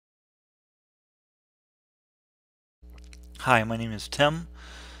Hi, my name is Tim.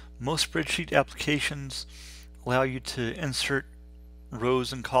 Most spreadsheet applications allow you to insert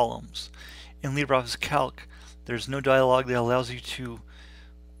rows and columns. In LibreOffice Calc, there's no dialog that allows you to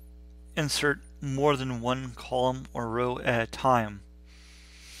insert more than one column or row at a time.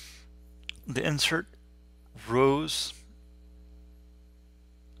 The insert rows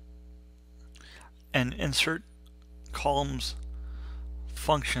and insert columns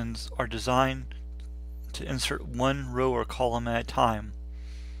functions are designed to insert one row or column at a time.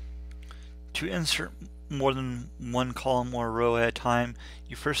 To insert more than one column or row at a time,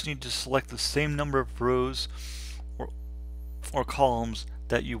 you first need to select the same number of rows or columns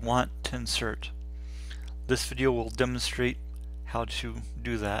that you want to insert. This video will demonstrate how to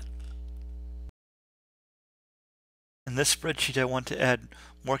do that. In this spreadsheet, I want to add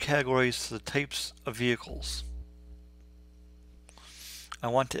more categories to the types of vehicles. I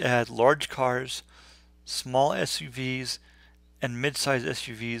want to add large cars, small SUVs, and mid-size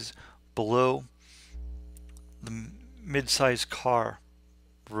SUVs below the mid-size car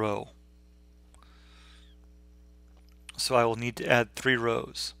row. So I will need to add 3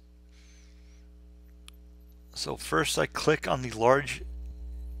 rows. So first I click on the large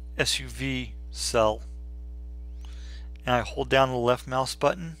SUV cell and I hold down the left mouse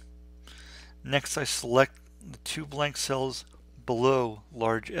button. Next I select the 2 blank cells below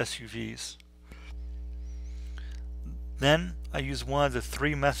large SUVs. Then I use one of the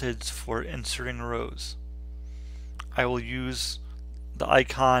 3 methods for inserting rows. I will use the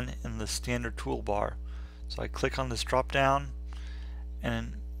icon in the standard toolbar. So I click on this drop down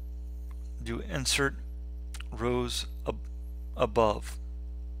and do insert rows above.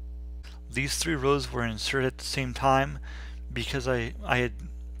 These 3 rows were inserted at the same time because I had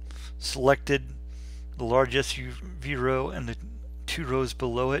selected the large SUV row and the 2 rows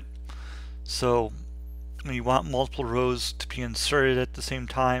below it. So when you want multiple rows to be inserted at the same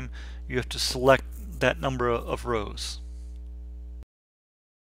time, you have to select that number of rows.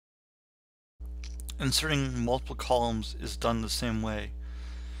 Inserting multiple columns is done the same way.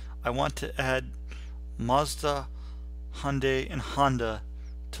 I want to add Mazda, Hyundai, and Honda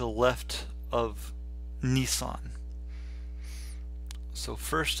to the left of Nissan. So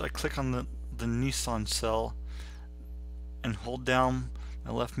first I click on the Nissan cell and hold down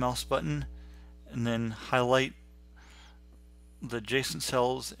my left mouse button and then highlight the adjacent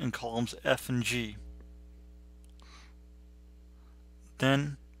cells in columns F and G.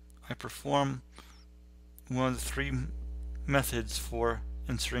 Then I perform one of the 3 methods for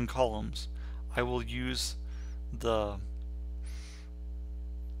inserting columns. I will use the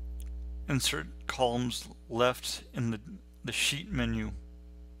insert columns left in the sheet menu.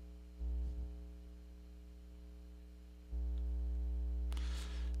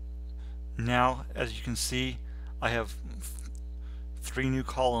 Now, as you can see, I have 3 new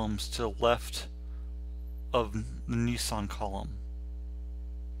columns to the left of the Nissan column.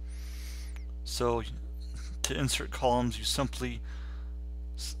 So to insert columns, you simply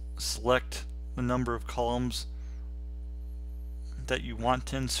select the number of columns that you want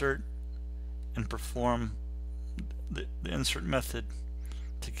to insert and perform the insert method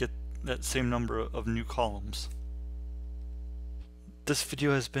to get that same number of new columns. This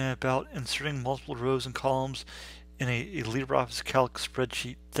video has been about inserting multiple rows and columns in a LibreOffice Calc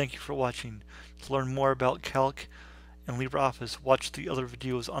spreadsheet. Thank you for watching. To learn more about Calc and LibreOffice, watch the other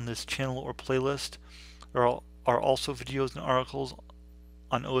videos on this channel or playlist. There are also videos and articles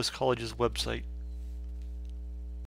on OS College's website.